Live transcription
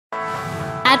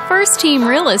At First Team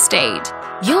Real Estate,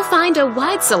 you'll find a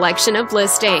wide selection of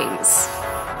listings.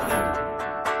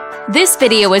 This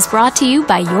video is brought to you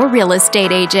by your real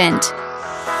estate agent.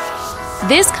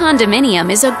 This condominium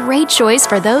is a great choice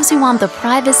for those who want the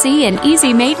privacy and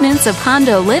easy maintenance of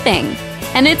condo living,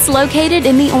 and it's located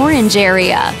in the Orange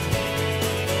area.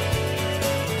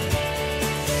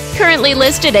 Currently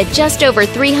listed at just over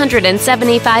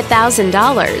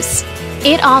 $375,000,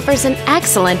 it offers an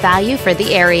excellent value for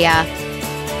the area.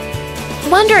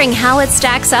 Wondering how it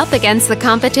stacks up against the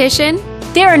competition?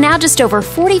 There are now just over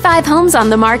 45 homes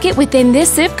on the market within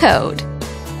this zip code.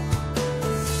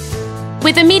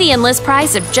 With a median list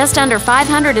price of just under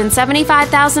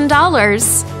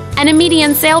 $575,000 and a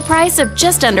median sale price of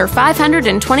just under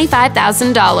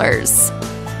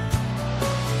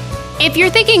 $525,000. If you're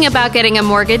thinking about getting a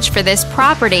mortgage for this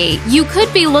property, you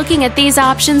could be looking at these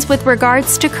options with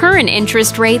regards to current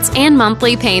interest rates and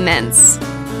monthly payments.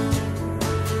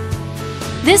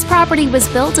 This property was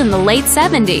built in the late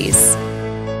 70s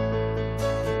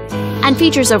and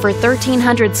features over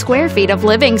 1,300 square feet of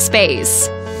living space,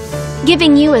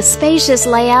 giving you a spacious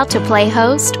layout to play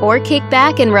host or kick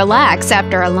back and relax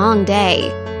after a long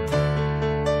day.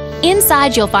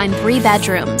 Inside, you'll find 3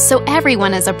 bedrooms, so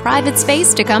everyone has a private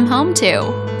space to come home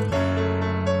to,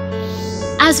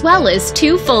 as well as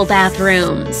 2 full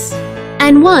bathrooms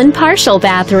and 1 partial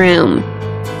bathroom.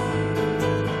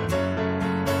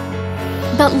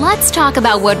 But let's talk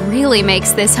about what really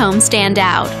makes this home stand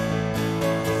out.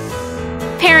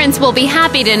 Parents will be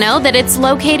happy to know that it's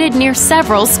located near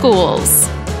several schools.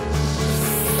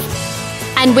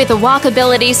 And with a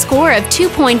walkability score of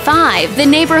 2.5, the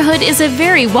neighborhood is a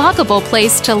very walkable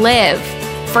place to live.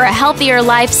 For a healthier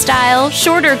lifestyle,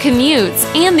 shorter commutes,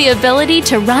 and the ability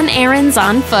to run errands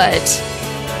on foot.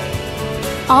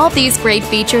 All these great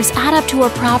features add up to a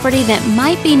property that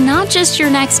might be not just your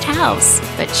next house,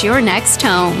 but your next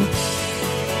home.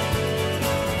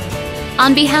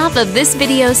 On behalf of this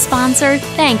video's sponsor,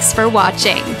 thanks for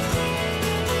watching.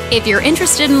 If you're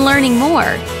interested in learning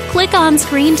more, click on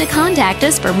screen to contact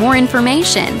us for more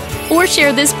information or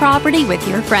share this property with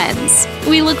your friends.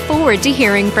 We look forward to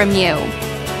hearing from you.